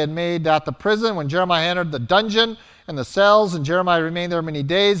scribe, for they had made that the prison. When Jeremiah entered the dungeon and the cells, and Jeremiah remained there many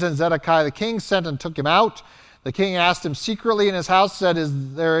days, and Zedekiah the king sent and took him out. The king asked him secretly in his house, said,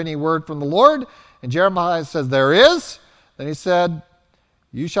 "Is there any word from the Lord?" And Jeremiah says, "There is." Then he said,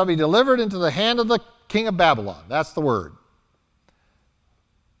 "You shall be delivered into the hand of the king of Babylon." That's the word.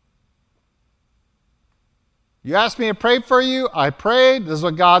 You asked me to pray for you. I prayed. This is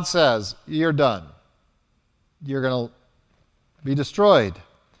what God says. You're done. You're going to be destroyed.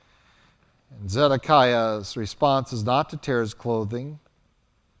 And Zedekiah's response is not to tear his clothing,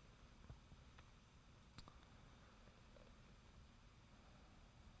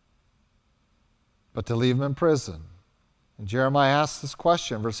 but to leave him in prison. And Jeremiah asks this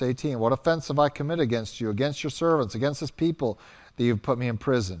question, verse 18, "What offense have I committed against you, against your servants, against this people, that you have put me in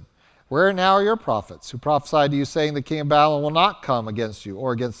prison? Where now are your prophets, who prophesied to you, saying, the king of Babylon will not come against you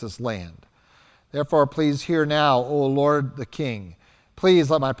or against this land? Therefore, please hear now, O Lord the king. Please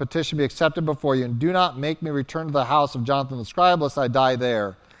let my petition be accepted before you, and do not make me return to the house of Jonathan the scribe, lest I die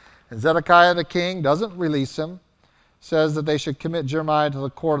there." And Zedekiah the king doesn't release him, says that they should commit Jeremiah to the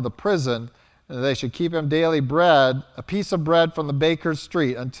court of the prison, and that they should keep him daily bread, a piece of bread from the baker's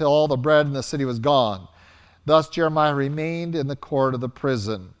street, until all the bread in the city was gone. Thus Jeremiah remained in the court of the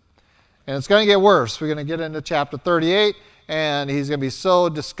prison. And it's going to get worse. We're going to get into chapter 38, and he's going to be so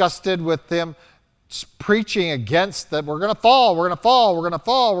disgusted with him preaching against that we're going to fall, we're going to fall, we're going to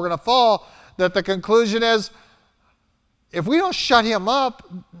fall, we're going to fall, that the conclusion is, if we don't shut him up,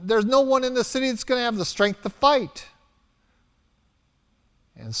 there's no one in the city that's going to have the strength to fight.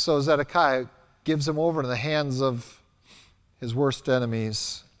 And so Zedekiah gives him over to the hands of his worst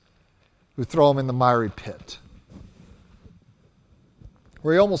enemies, who throw him in the miry pit,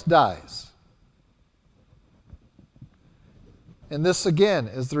 where he almost dies. And this again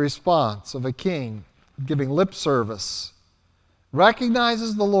is the response of a king giving lip service,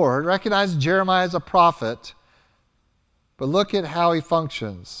 recognizes the Lord, recognizes Jeremiah as a prophet, but look at how he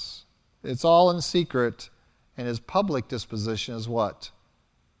functions. It's all in secret, and his public disposition is what?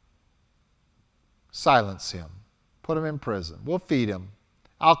 Silence him. Put him in prison. We'll feed him.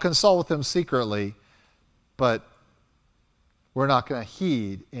 I'll consult with him secretly, but we're not going to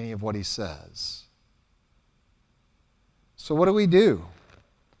heed any of what he says. So what do we do?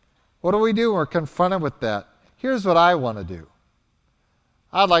 What do we do when we're confronted with that? Here's what I want to do.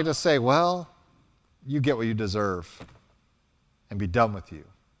 I'd like to say, well, you get what you deserve and be done with you.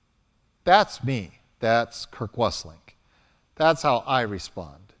 That's me. That's Kirk Westlink. That's how I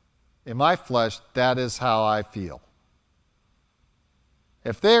respond. In my flesh, that is how I feel.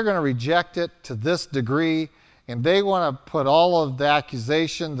 If they're going to reject it to this degree, and they want to put all of the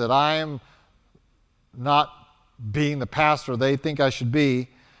accusation that I'm not being the pastor they think I should be,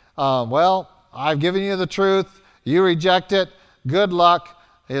 well, I've given you the truth. You reject it. Good luck.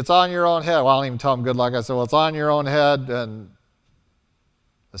 It's on your own head. Well, I don't even tell them good luck. I said, well, it's on your own head. And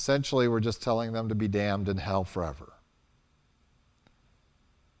essentially, we're just telling them to be damned in hell forever.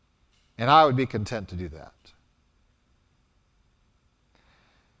 And I would be content to do that.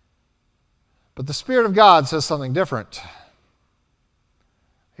 But the Spirit of God says something different.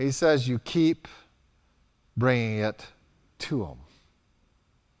 He says you keep bringing it to Him.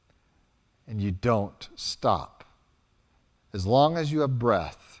 And you don't stop. As long as you have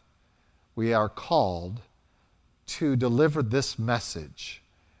breath, we are called to deliver this message.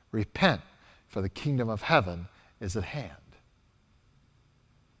 Repent, for the kingdom of heaven is at hand.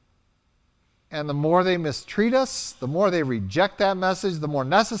 And the more they mistreat us, the more they reject that message, the more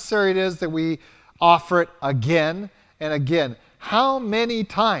necessary it is that we offer it again and again. How many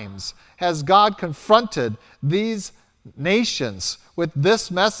times has God confronted these nations with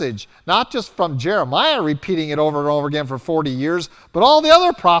this message? Not just from Jeremiah repeating it over and over again for 40 years, but all the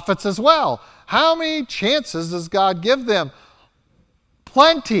other prophets as well. How many chances does God give them?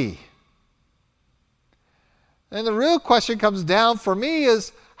 Plenty. And the real question comes down for me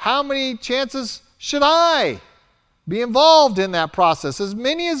is, how many chances should I be involved in that process? As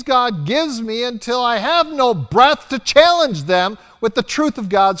many as God gives me until I have no breath to challenge them with the truth of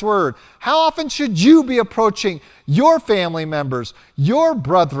God's Word. How often should you be approaching your family members, your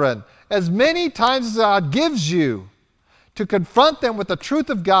brethren, as many times as God gives you to confront them with the truth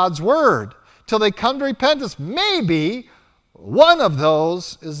of God's Word till they come to repentance? Maybe one of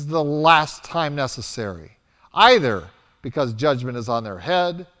those is the last time necessary, either because judgment is on their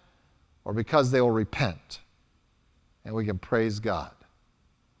head or because they will repent. And we can praise God.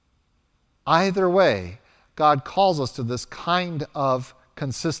 Either way, God calls us to this kind of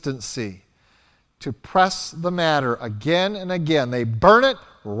consistency, to press the matter again and again. They burn it,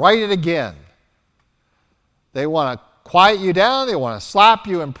 write it again. They want to quiet you down. They want to slap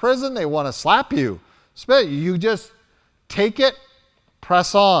you in prison. They want to slap you. You just take it,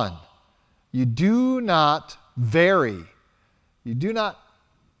 press on. You do not vary. You do not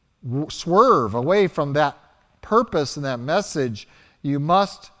swerve away from that purpose and that message. You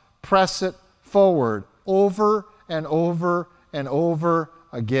must press it forward over and over and over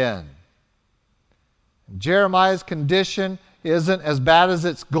again. Jeremiah's condition isn't as bad as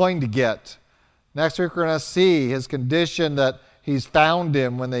it's going to get. Next week we're going to see his condition that he's found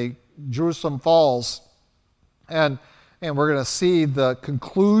in when Jerusalem falls. And we're going to see the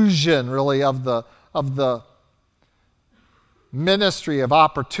conclusion really of the ministry of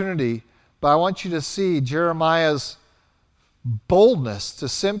opportunity. But I want you to see Jeremiah's boldness to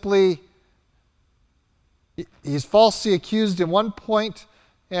simply, he's falsely accused in one point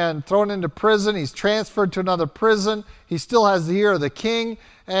and thrown into prison. He's transferred to another prison. He still has the ear of the king.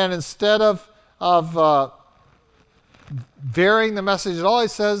 And instead of varying the message at all, he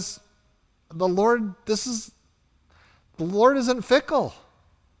says, the Lord isn't fickle.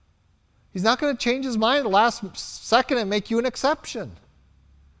 He's not going to change his mind at the last second and make you an exception.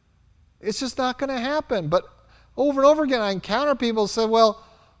 It's just not going to happen. But over and over again, I encounter people who say, well,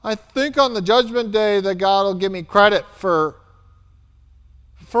 I think on the judgment day that God will give me credit for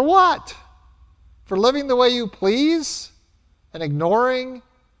what? For living the way you please and ignoring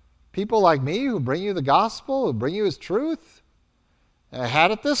people like me who bring you the gospel, who bring you His truth? And I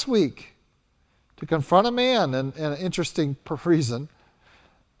had it this week to confront a man, and an interesting reason.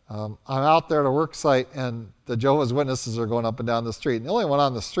 I'm out there at a work site, and the Jehovah's Witnesses are going up and down the street. And the only one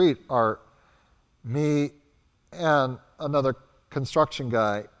on the street are me and another construction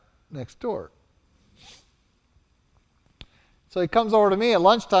guy next door. So he comes over to me at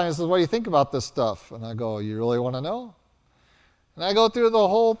lunchtime and says, what do you think about this stuff? And I go, you really want to know? And I go through the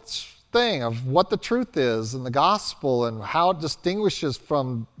whole thing of what the truth is and the gospel and how it distinguishes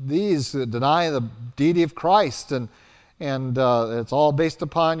from these who deny the deity of Christ. And it's all based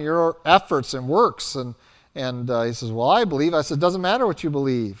upon your efforts and works. And he says, well, I believe. I said, it doesn't matter what you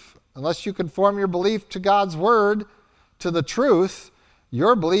believe. Unless you conform your belief to God's Word, to the truth,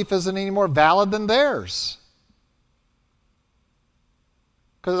 your belief isn't any more valid than theirs.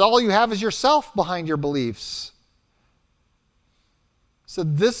 Because all you have is yourself behind your beliefs. So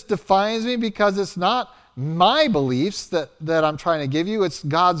this defines me because it's not my beliefs that I'm trying to give you. It's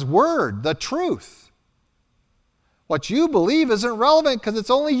God's Word, the truth. What you believe isn't relevant because it's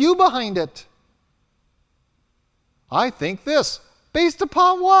only you behind it. I think this. Based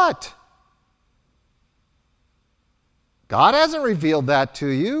upon what? God hasn't revealed that to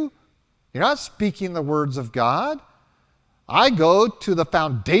you. You're not speaking the words of God. I go to the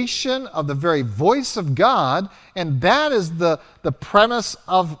foundation of the very voice of God, and that is the premise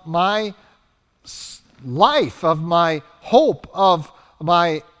of my life, of my hope, of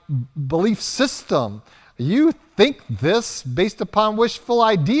my belief system. You think this based upon wishful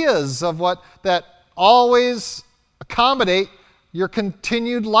ideas of what that always accommodate your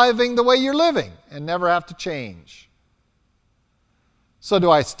continued living the way you're living and never have to change. So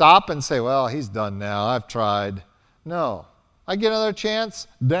do I stop and say, well, he's done now, I've tried? No. I get another chance,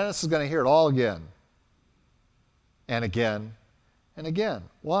 Dennis is going to hear it all again. And again, and again.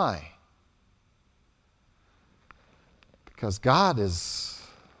 Why? Because God is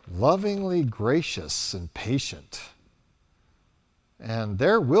lovingly gracious and patient. And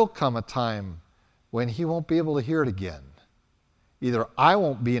there will come a time when he won't be able to hear it again. Either I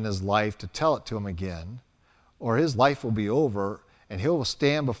won't be in his life to tell it to him again, or his life will be over and he'll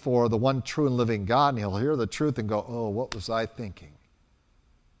stand before the one true and living God and he'll hear the truth and go, oh, what was I thinking?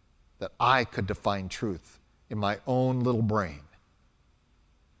 That I could define truth in my own little brain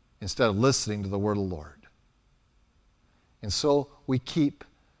instead of listening to the word of the Lord. And so we keep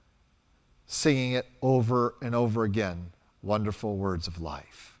singing it over and over again, wonderful words of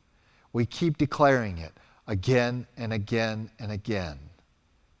life. We keep declaring it again and again and again.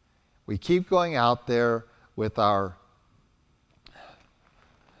 We keep going out there with our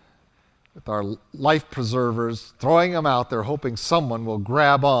life preservers, throwing them out there, hoping someone will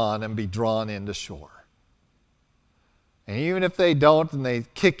grab on and be drawn into shore. And even if they don't and they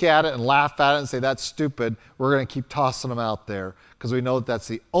kick at it and laugh at it and say, that's stupid, we're going to keep tossing them out there because we know that that's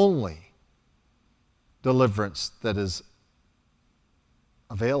the only deliverance that is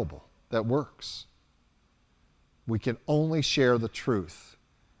available, that works. We can only share the truth,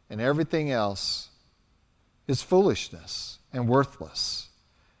 and everything else is foolishness and worthless.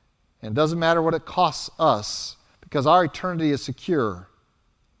 And it doesn't matter what it costs us because our eternity is secure.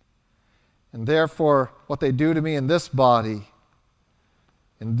 And therefore, what they do to me in this body,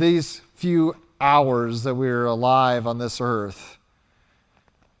 in these few hours that we're alive on this earth,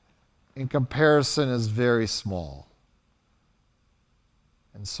 in comparison is very small.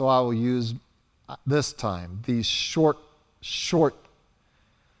 And so I will use this time, these short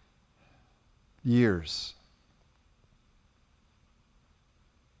years,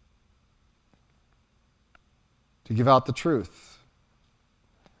 to give out the truth,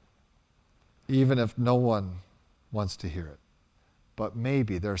 even if no one wants to hear it. But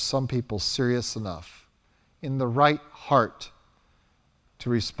maybe there are some people serious enough in the right heart to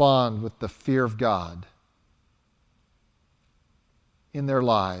respond with the fear of God in their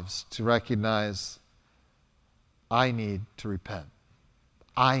lives, to recognize, I need to repent.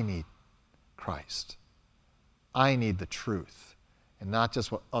 I need Christ. I need the truth, and not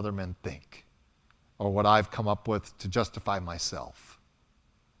just what other men think or what I've come up with to justify myself.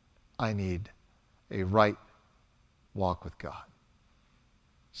 I need a right walk with God.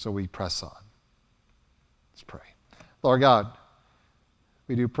 So we press on. Let's pray. Lord God,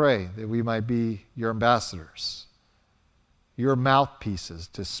 we do pray that we might be your ambassadors, your mouthpieces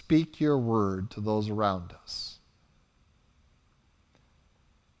to speak your word to those around us.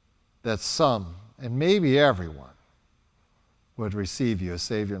 That some, and maybe everyone, would receive you as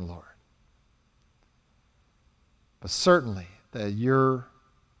Savior and Lord. But certainly that your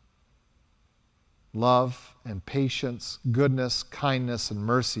love and patience, goodness, kindness, and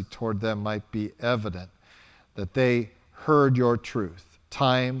mercy toward them might be evident, that they heard your truth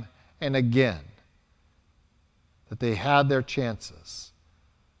time and again, that they had their chances.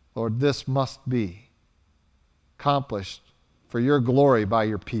 Lord, this must be accomplished for your glory by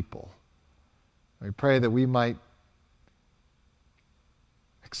your people. We pray that we might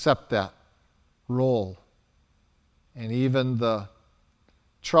accept that role and even the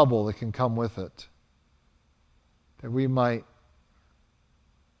trouble that can come with it. That we might,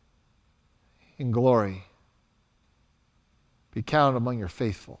 in glory, be counted among your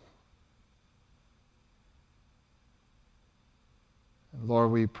faithful. And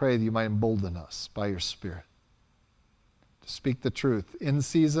Lord, we pray that you might embolden us by your Spirit to speak the truth in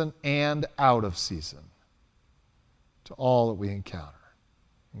season and out of season to all that we encounter.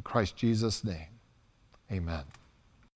 In Christ Jesus' name, amen.